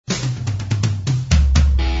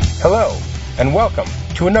Hello, and welcome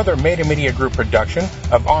to another Meta Media Group production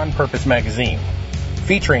of On Purpose Magazine,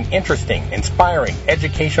 featuring interesting, inspiring,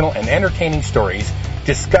 educational, and entertaining stories,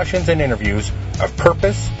 discussions, and interviews of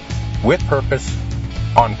purpose, with purpose,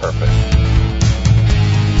 on purpose.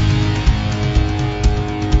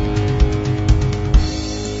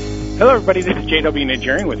 Hello, everybody. This is J.W.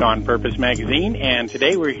 Nigerian with On Purpose Magazine, and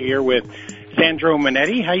today we're here with Sandro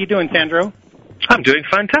Monetti. How you doing, Sandro? I'm doing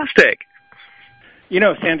fantastic. You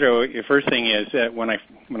know, Sandro, the first thing is when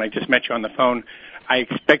I just met you on the phone, I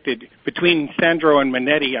expected, between Sandro and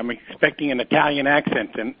Monetti, I'm expecting an Italian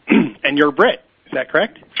accent, and you're Brit. Is that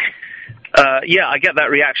correct? Yeah, I get that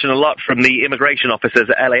reaction a lot from the immigration officers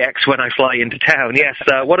at LAX when I fly into town. Yes,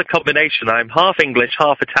 what a combination. I'm half English,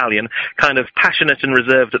 half Italian, kind of passionate and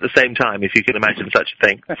reserved at the same time, if you can imagine such a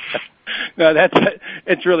thing. No,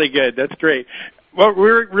 it's really good. That's great. Well,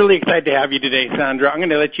 we're really excited to have you today, Sandro. I'm going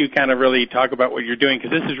to let you kind of really talk about what you're doing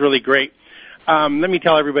because this is really great. Let me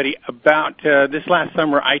tell everybody about this last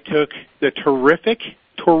summer. I took the terrific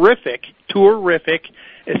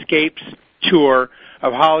Escapes tour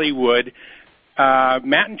of Hollywood.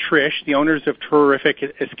 Matt and Trish, the owners of Terrific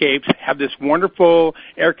Escapes, have this wonderful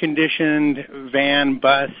air-conditioned van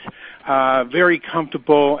bus, very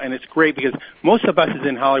comfortable, and it's great because most of the buses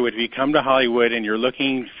in Hollywood, if you come to Hollywood and you're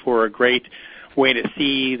looking for a great way to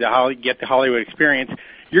see get the Hollywood experience,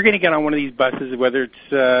 you're going to get on one of these buses, whether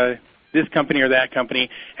it's this company or that company.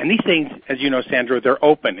 And these things, as you know, Sandro, they're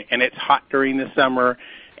open, and it's hot during the summer,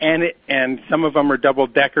 and some of them are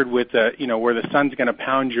double-deckered with where the sun's going to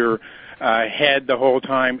pound your head the whole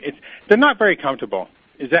time. They're not very comfortable.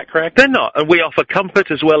 Is that correct? They're not, and we offer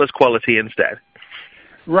comfort as well as quality instead.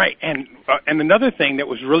 Right, and another thing that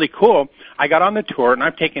was really cool, I got on the tour, and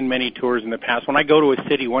I've taken many tours in the past. When I go to a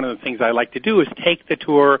city, one of the things I like to do is take the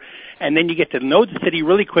tour, and then you get to know the city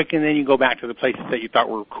really quick, and then you go back to the places that you thought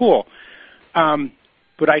were cool.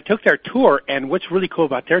 But I took their tour, and what's really cool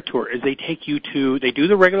about their tour is they do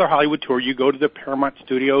the regular Hollywood tour. You go to the Paramount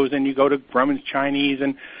Studios, and you go to Grumman's Chinese,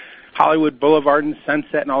 and Hollywood Boulevard and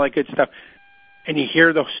Sunset, and all that good stuff. And you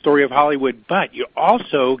hear the story of Hollywood, but you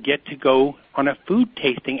also get to go on a food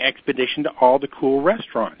tasting expedition to all the cool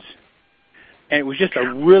restaurants. And it was just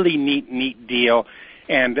a really neat deal.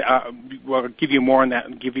 And we'll give you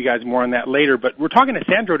guys more on that later. But we're talking to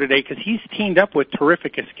Sandro today because he's teamed up with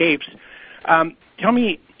Terrific Escapes. Tell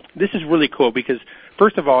me, this is really cool because,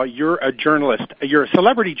 first of all, you're a journalist. You're a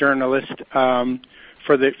celebrity journalist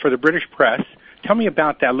for the British press. Tell me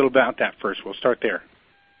about that, a little bit about that first. We'll start there.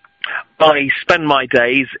 I spend my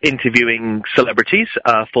days interviewing celebrities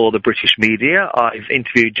for the British media. I've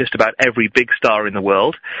interviewed just about every big star in the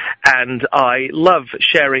world, and I love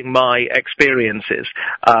sharing my experiences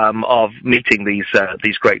of meeting these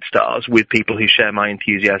great stars with people who share my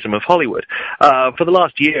enthusiasm of Hollywood. For the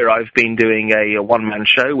last year, I've been doing a one-man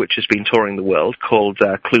show which has been touring the world called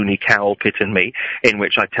Clooney, Cowell, Pitt and Me, in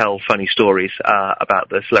which I tell funny stories about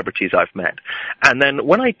the celebrities I've met. And then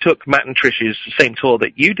when I took Matt and Trish's same tour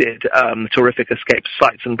that you did, Terrific Escapes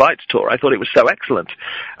Sights and Bites tour, I thought it was so excellent.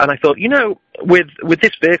 And I thought, with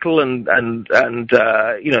this vehicle and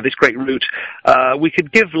this great route, we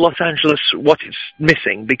could give Los Angeles what it's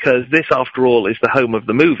missing, because this, after all, is the home of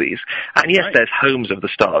the movies. And yes, right, there's Homes of the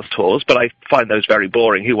Stars tours, but I find those very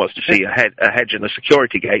boring. Who wants to see a hedge and a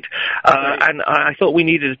security gate? Right. And I thought we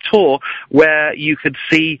needed a tour where you could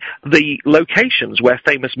see the locations where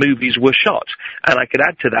famous movies were shot. And I could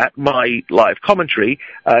add to that my live commentary,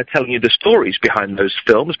 telling you the stories behind those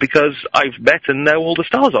films, because I've met and know all the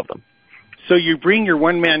stars of them. So you bring your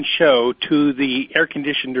one-man show to the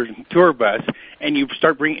air-conditioned tour bus, and you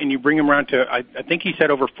bring them around to, I think you said,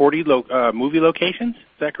 over 40 movie locations. Is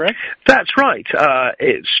that correct? That's right.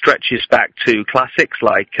 It stretches back to classics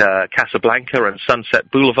like Casablanca and Sunset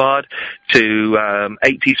Boulevard, to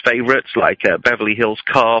 80s favorites like Beverly Hills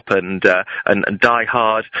Cop and Die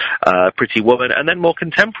Hard, Pretty Woman, and then more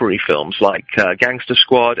contemporary films like Gangster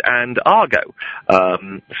Squad and Argo.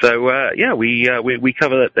 We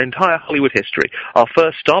cover the entire Hollywood history. Our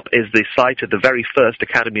first stop is the site of the very first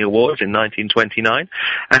Academy Awards in 1929,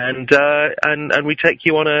 and we take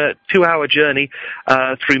you on a 2-hour journey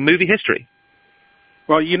through movie history.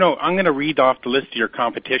 Well, I'm going to read off the list of your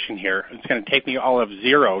competition here. It's going to take me all of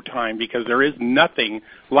 0 time because there is nothing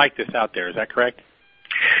like this out there. Is that correct?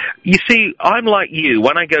 You see, I'm like you.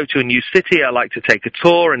 When I go to a new city, I like to take a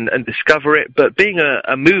tour and discover it. But being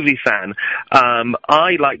a movie fan,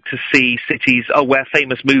 I like to see cities where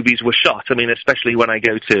famous movies were shot. I mean, especially when I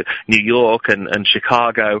go to New York and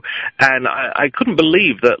Chicago. And I couldn't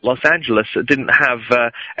believe that Los Angeles didn't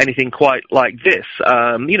have anything quite like this.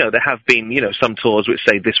 There have been, some tours which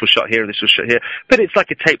say this was shot here and this was shot here. But it's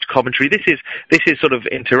like a taped commentary. This is sort of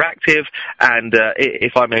interactive. And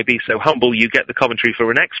if I may be so humble, you get the commentary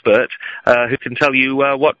for an expert who can tell you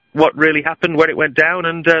what really happened, when it went down,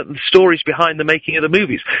 and the stories behind the making of the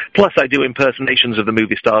movies. Plus, I do impersonations of the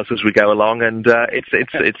movie stars as we go along, and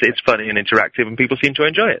it's funny and interactive, and people seem to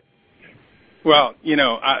enjoy it. Well,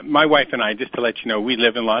 my wife and I, just to let you know, we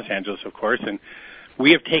live in Los Angeles, of course, and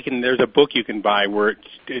we have there's a book you can buy where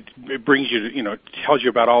it brings you, tells you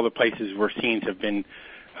about all the places where scenes have been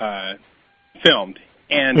filmed.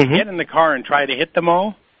 And to get in the car and try to hit them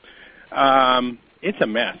all, it's a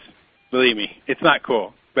mess. Believe me, it's not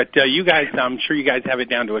cool. But you guys, I'm sure you guys have it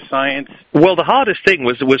down to a science. Well, the hardest thing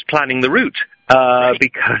was planning the route.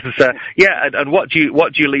 Because and what do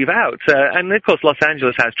you leave out? And of course, Los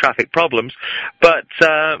Angeles has traffic problems, but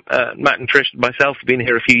Matt and Trish and myself have been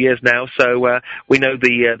here a few years now, so we know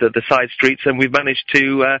the side streets, and we've managed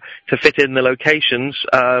to fit in the locations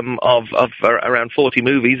of around 40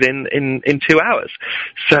 movies in 2 hours.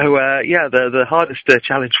 So the hardest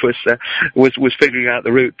challenge was figuring out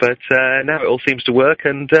the route, but now it all seems to work,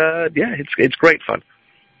 and it's great fun.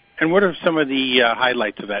 And what are some of the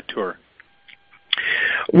highlights of that tour?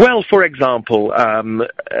 Well, for example,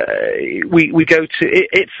 we go to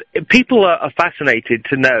it's people are fascinated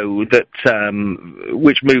to know that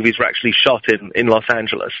which movies were actually shot in Los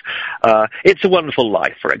Angeles. It's a Wonderful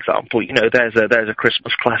Life, for example. There's a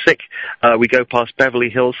Christmas classic. We go past Beverly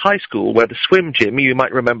Hills High School, where the swim gym. You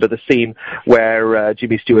might remember the scene where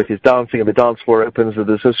Jimmy Stewart is dancing and the dance floor opens and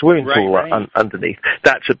there's a swimming pool underneath.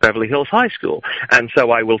 That's at Beverly Hills High School, and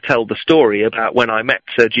so I will tell the story about when I met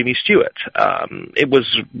Jimmy Stewart. It was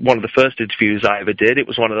one of the first interviews I ever did. It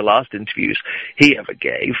was one of the last interviews he ever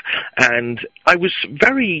gave. And I was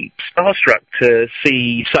very starstruck to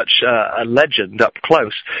see such a legend up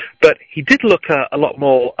close. But he did look a lot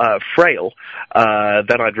more frail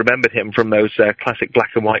than I'd remembered him from those classic black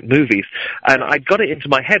and white movies. And I got it into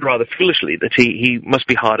my head rather foolishly that he must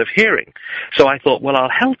be hard of hearing. So I thought, well, I'll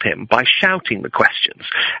help him by shouting the questions.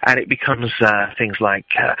 And it becomes things like,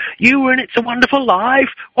 you were in It's a Wonderful Life.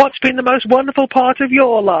 What's been the most wonderful part of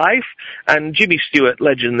your life? And Jimmy Stewart,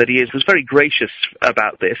 legend that he is, was very gracious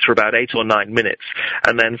about this for about 8 or 9 minutes,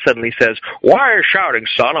 and then suddenly says, "Why are you shouting,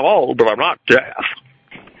 son? I'm old, but I'm not deaf."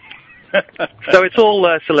 So it's all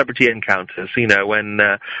celebrity encounters, when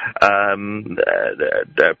the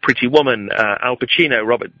Pretty Woman, Al Pacino,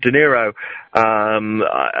 Robert De Niro.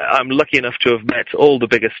 I'm lucky enough to have met all the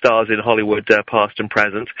biggest stars in Hollywood, past and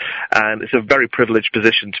present, and it's a very privileged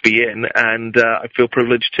position to be in, and I feel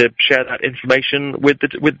privileged to share that information with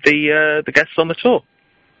the guests on the tour.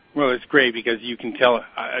 Well, it's great because you can tell,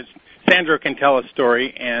 Sandro can tell a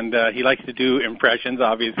story, and he likes to do impressions,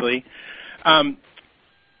 obviously.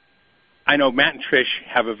 I know Matt and Trish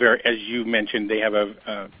have as you mentioned, they have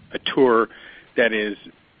a tour that is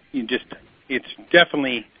it's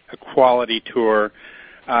definitely a quality tour.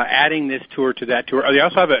 Adding this tour to that tour. They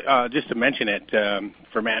also have just to mention it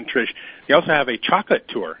for Matt and Trish, they also have a chocolate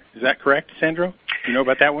tour. Is that correct, Sandro? Do you know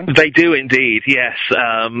about that one? They do indeed, yes.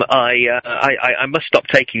 I must stop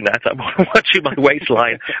taking that. I'm watching my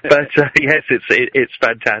waistline, but yes, it's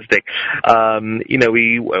fantastic.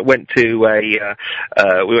 We went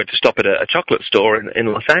to stop at a chocolate store in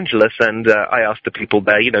Los Angeles, and I asked the people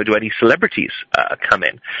there, do any celebrities come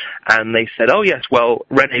in? And they said, oh yes, well,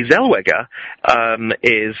 Renee Zellweger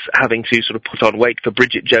is having to sort of put on weight for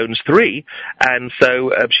Bridget Jones 3, and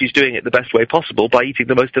so she's doing it the best way possible by eating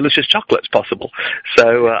the most delicious chocolates possible.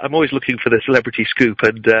 So I'm always looking for the celebrity scoop,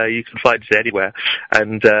 and you can find it anywhere.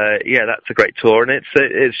 And that's a great tour, and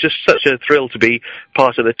it's just such a thrill to be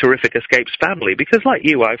part of the Terrific Escapes family. Because like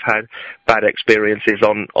you, I've had bad experiences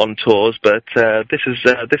on tours, but this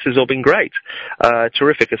has all been great.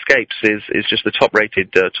 Terrific Escapes is just the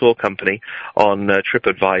top-rated tour company on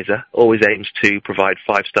TripAdvisor. Always aims to provide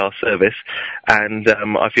 5-star service, and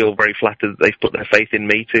I feel very flattered that they've put their faith in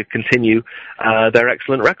me to continue their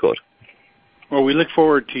excellent record. Well, we look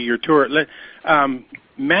forward to your tour.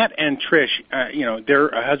 Matt and Trish, they're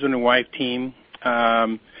a husband and wife team.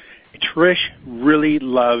 Trish really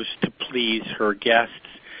loves to please her guests.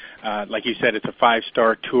 Like you said, it's a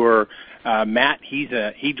 5-star tour. Matt,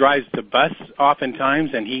 he drives the bus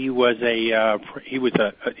oftentimes, and he's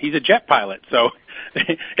a jet pilot. So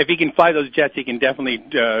if he can fly those jets, he can definitely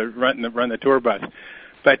run the tour bus.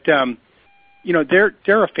 But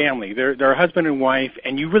they're a family. They're a husband and wife,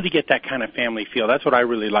 and you really get that kind of family feel. That's what I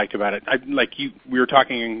really liked about it. We were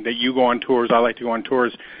talking that you go on tours. I like to go on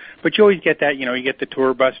tours, but you always get that. You get the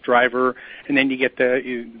tour bus driver, and then you get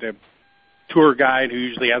the tour guide who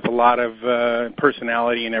usually has a lot of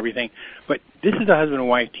personality and everything. But this is a husband and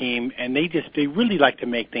wife team, and they really like to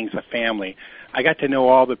make things a family. I got to know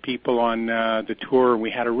all the people on the tour.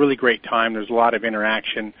 We had a really great time. There's a lot of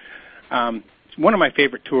interaction. It's one of my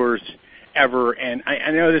favorite tours ever, and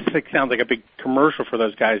I know this sounds like a big commercial for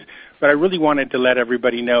those guys, but I really wanted to let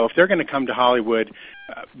everybody know if they're going to come to Hollywood,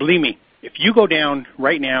 believe me, if you go down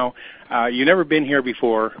right now, you've never been here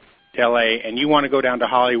before to LA, and you want to go down to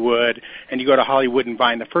Hollywood, and you go to Hollywood and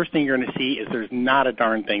Vine, the first thing you're going to see is there's not a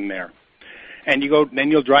darn thing there. And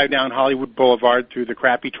then you'll drive down Hollywood Boulevard through the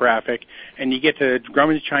crappy traffic, and you get to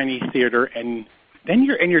Grumman's Chinese Theater, and then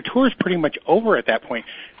your tour is pretty much over at that point.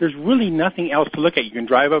 There's really nothing else to look at. You can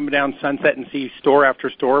drive up and down Sunset and see store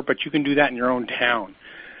after store, but you can do that in your own town.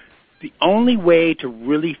 The only way to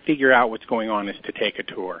really figure out what's going on is to take a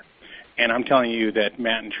tour. And I'm telling you that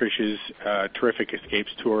Matt and Trish's Terrific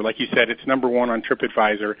Escapes tour, like you said, it's number one on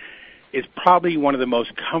TripAdvisor, is probably one of the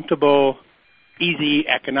most comfortable, easy,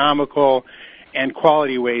 economical, and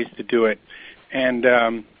quality ways to do it.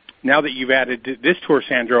 And now that you've added this tour,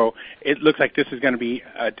 Sandro, it looks like this is going to be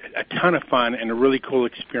a ton of fun and a really cool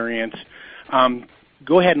experience.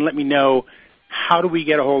 Go ahead and let me know, how do we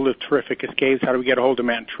get a hold of Terrific Escapes? How do we get a hold of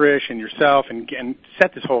Matt and Trish and yourself and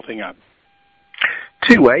set this whole thing up?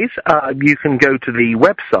 Two ways. You can go to the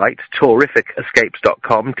website,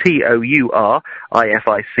 tourificescapes.com,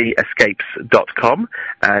 TOURIFIC escapes.com,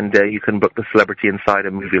 and you can book the Celebrity Insider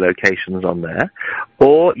movie locations on there.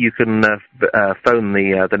 Or you can phone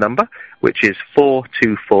the number, which is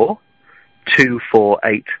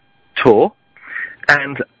 424-248-TOUR.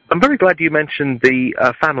 And I'm very glad you mentioned the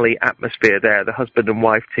family atmosphere there, the husband and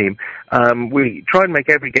wife team. We try and make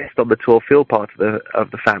every guest on the tour feel part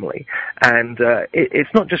of the family. And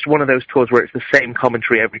it's not just one of those tours where it's the same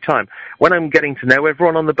commentary every time. When I'm getting to know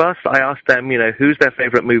everyone on the bus, I ask them, who's their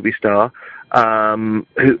favorite movie star,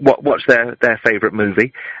 what's their favorite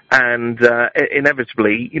movie, and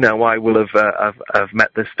inevitably, I will have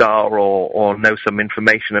met the star or know some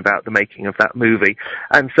information about the making of that movie,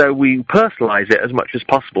 and so we personalize it as much as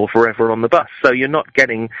possible for everyone on the bus. So you're not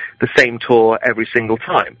getting the same tour every single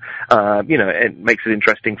time. It makes it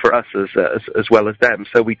interesting for us as well as them.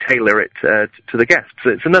 So we tailor it to the guests. So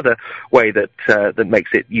it's another way that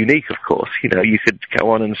makes it unique. Of course, you could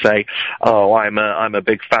go on and say, "Oh, I'm a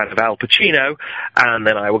big fan of Al Pacino," and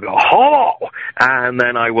then I will go, "Oh!" and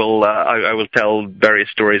then I will tell various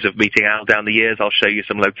stories of meeting Al down the years. I'll show you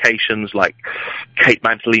some locations like Kate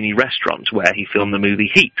Mantilini Restaurant, where he filmed the movie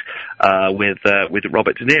Heat with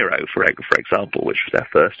Robert De Niro, for example, which was their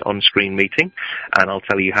first on-screen meeting. And I'll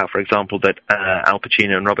tell you how, for example, that Al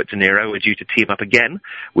Pacino and Robert De Niro are due to team up again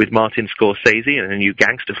with Martin Scorsese in a new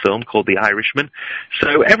gangster film called The Irishman.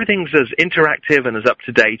 So everything's as interactive and as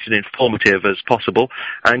up-to-date and informative as possible,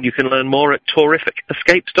 and you can learn more at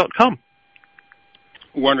tourificescapes.com.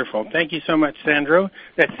 Wonderful. Thank you so much, Sandro.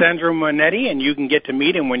 That's Sandro Monetti, and you can get to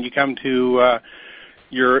meet him when you come to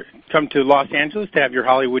Los Angeles to have your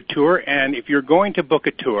Hollywood tour. And if you're going to book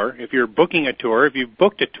a tour, if you're booking a tour, if you've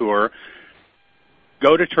booked a tour,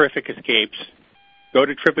 go to Terrific Escapes. Go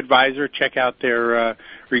to TripAdvisor, check out their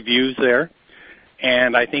reviews there.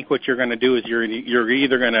 And I think what you're going to do is you're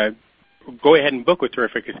either going to go ahead and book with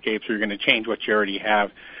Terrific Escapes, or you're going to change what you already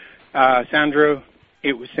have. Sandro,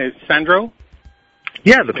 Sandro?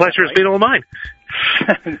 Yeah, the pleasure has been all mine.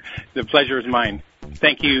 The pleasure is mine.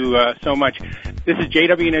 Thank you so much. This is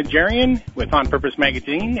J.W. Najarian with On Purpose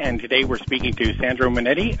Magazine, and today we're speaking to Sandro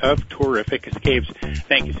Monetti of Terrific Escapes.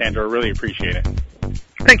 Thank you, Sandro. I really appreciate it.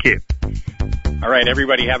 Thank you. All right,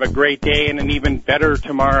 everybody, have a great day and an even better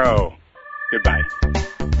tomorrow. Goodbye.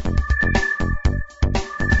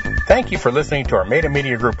 Thank you for listening to our Meta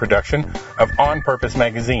Media Group production of On Purpose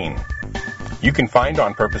Magazine. You can find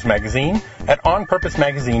On Purpose Magazine at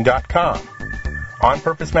onpurposemagazine.com. On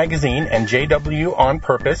Purpose Magazine and JW On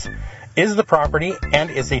Purpose is the property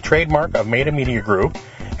and is a trademark of Meta Media Group,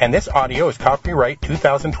 and this audio is copyright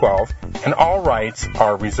 2012, and all rights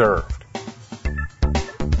are reserved.